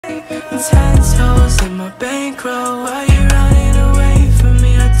10 toes in my bankroll. Why you running away from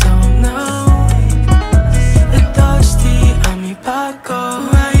me? I don't know. The thirsty, I'm mi Paco.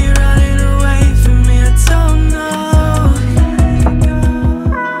 Why you running away from me? I don't know.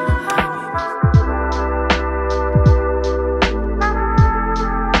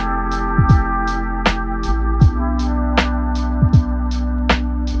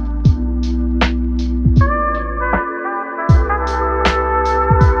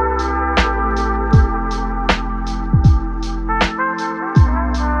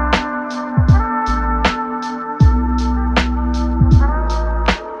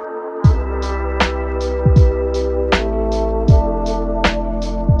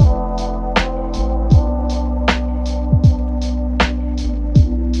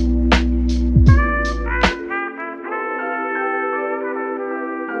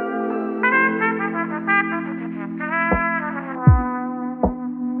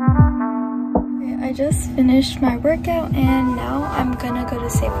 I just finished my workout and now I'm gonna go to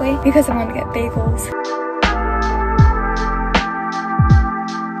Safeway because I want to get bagels.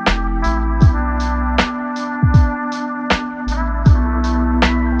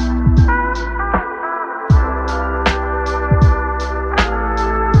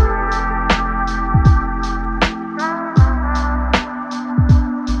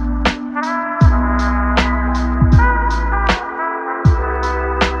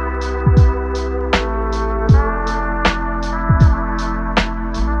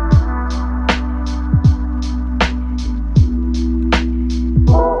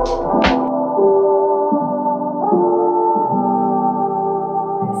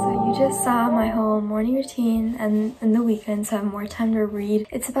 Saw my whole morning routine, and in the weekends I have more time to read.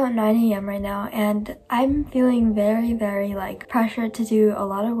 It's about 9 a.m. right now and I'm feeling very like pressured to do a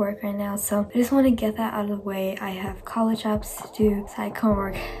lot of work right now, so I just want to get that out of the way. I have college apps to do, side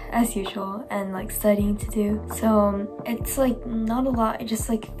homework as usual, and like studying to do, so it's like not a lot, it just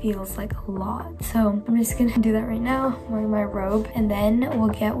like feels like a lot. So I'm just gonna do that right now, wearing my robe, and then we'll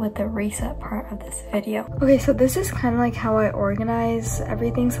get with the reset part of this video. Okay, so this is kind of like how I organize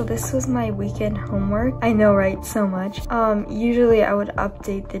everything. So this was my weekend homework. I know, right? So much. Usually I would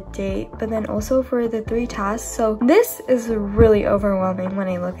update the date, but then also for the 3 tasks. So this is really overwhelming when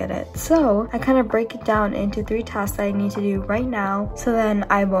I look at it. So I kind of break it down into 3 tasks that I need to do right now, so then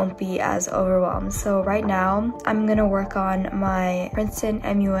I won't be as overwhelmed. So right now I'm gonna work on my Princeton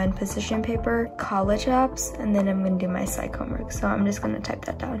MUN position paper, college apps, and then I'm gonna do my psych homework. So I'm just gonna type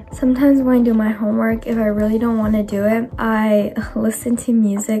that down. Sometimes when I do my homework, if I really don't want to do it, I listen to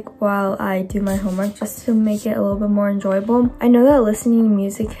music while I do my homework just to make it a little bit more enjoyable. I know that listening to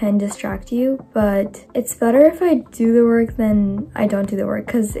music can distract you, but it's better if I do the work than I don't do the work,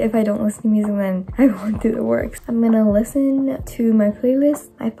 because if I don't listen to music then I won't do the work. I'm gonna listen to my playlist,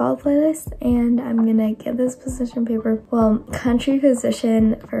 my fall playlist, and I'm gonna get this position paper, well, country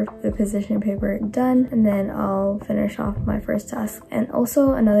position for the position paper done, and then I'll finish off my first task. And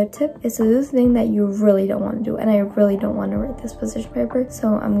also another tip is to do the thing that you really don't want to do, and I really don't want to write this position paper,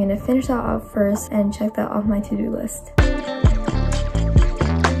 so I'm gonna finish that off first and check that off my to-do list.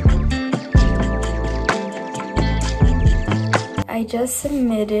 I just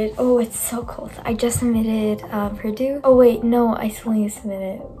submitted, oh, it's so cold. I just submitted Purdue. Oh wait, no, I still need to submit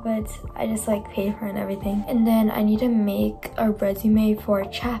it, but I just like paid for it and everything. And then I need to make a resume for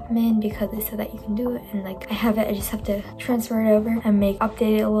Chapman because they said that you can do it, and like I have it, I just have to transfer it over and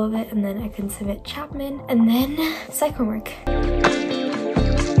update it a little bit, and then I can submit Chapman, and then psych homework.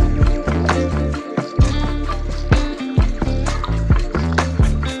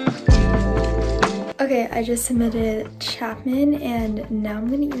 Okay, I just submitted Chapman and now I'm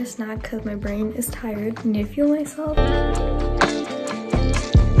gonna eat a snack because my brain is tired. I need to fuel myself.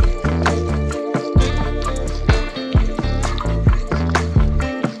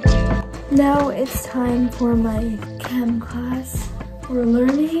 Now it's time for my chem class. We're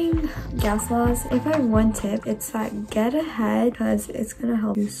learning gas laws. If I have one tip, it's that get ahead because it's gonna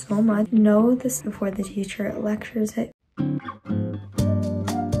help you so much. Know this before the teacher lectures it.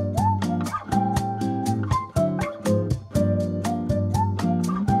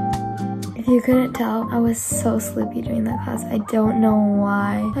 If you couldn't tell, I was so sleepy during that class. I don't know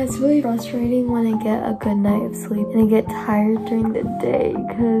why. It's really frustrating when I get a good night of sleep and I get tired during the day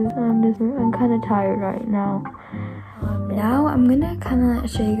because I'm kind of tired right now. Now I'm gonna kind of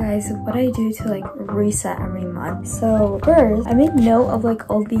show you guys what I do to like reset every month. So first, I make note of like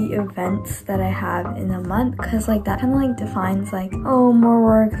all the events that I have in a month, because like that kind of like defines like, oh, more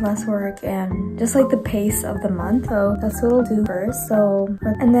work, less work, and just like the pace of the month. So that's what I'll do first. So,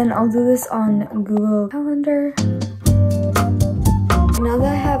 and then I'll do this on Google Calendar. now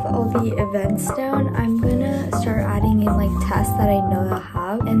that I have all the events down, I'm gonna start adding in like tests that I know that I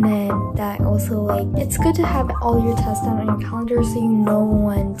have, and then that also like it's good to have all your tests down on your calendar so you know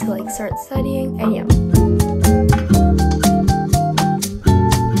when to like start studying. And yeah.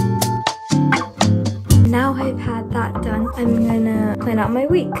 Now I've had that done, I'm gonna plan out my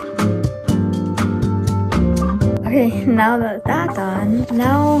week. Okay, now that that's done,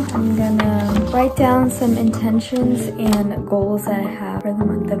 now I'm gonna write down some intentions and goals that I have for the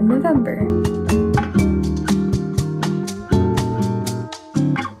month of November.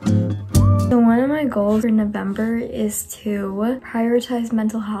 So one of my goals for November is to prioritize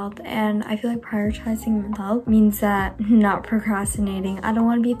mental health, and I feel like prioritizing mental health means that not procrastinating. I don't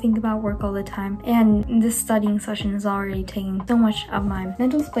want to be thinking about work all the time, and this studying session is already taking so much of my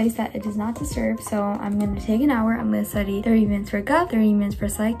mental space that it does not deserve. So I'm gonna take an hour, I'm gonna study 30 minutes for gov, 30 minutes for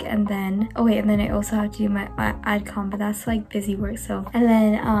psych, and then and then I also have to do my adcom, but that's like busy work. So and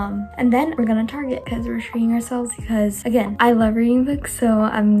then we're gonna target because we're treating ourselves, because again, I love reading books, so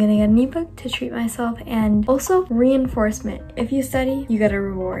I'm gonna get an ebook to treat myself. And also reinforcement. If you study, you get a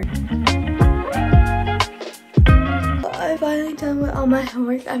reward. I'm finally done with all my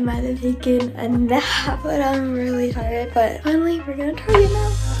homework. I might have taken a nap, but I'm really tired. But finally, we're gonna target now.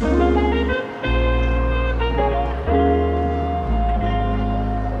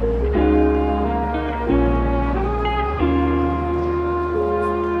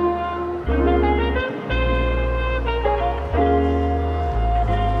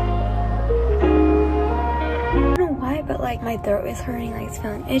 Like my throat is hurting, like it's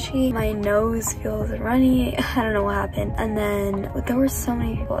feeling itchy, my nose feels runny. I don't know what happened. And then there were so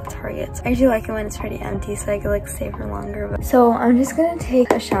many people at Target. I do like it when it's pretty empty so I could like stay for longer. So I'm just gonna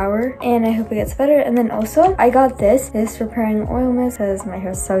take a shower and I hope it gets better. And then also I got this repairing oil mist because my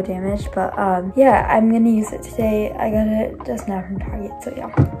hair is so damaged. But yeah, I'm gonna use it today. I got it just now from Target, so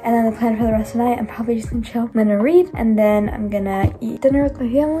yeah. And then the plan for the rest of the night, I'm probably just gonna chill. I'm gonna read, and then I'm gonna eat dinner with my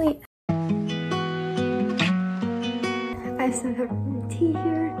family. I have some peppermint tea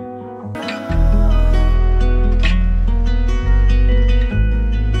here.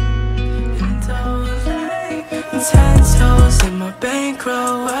 Ten toes in my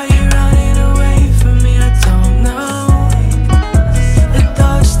bankroll.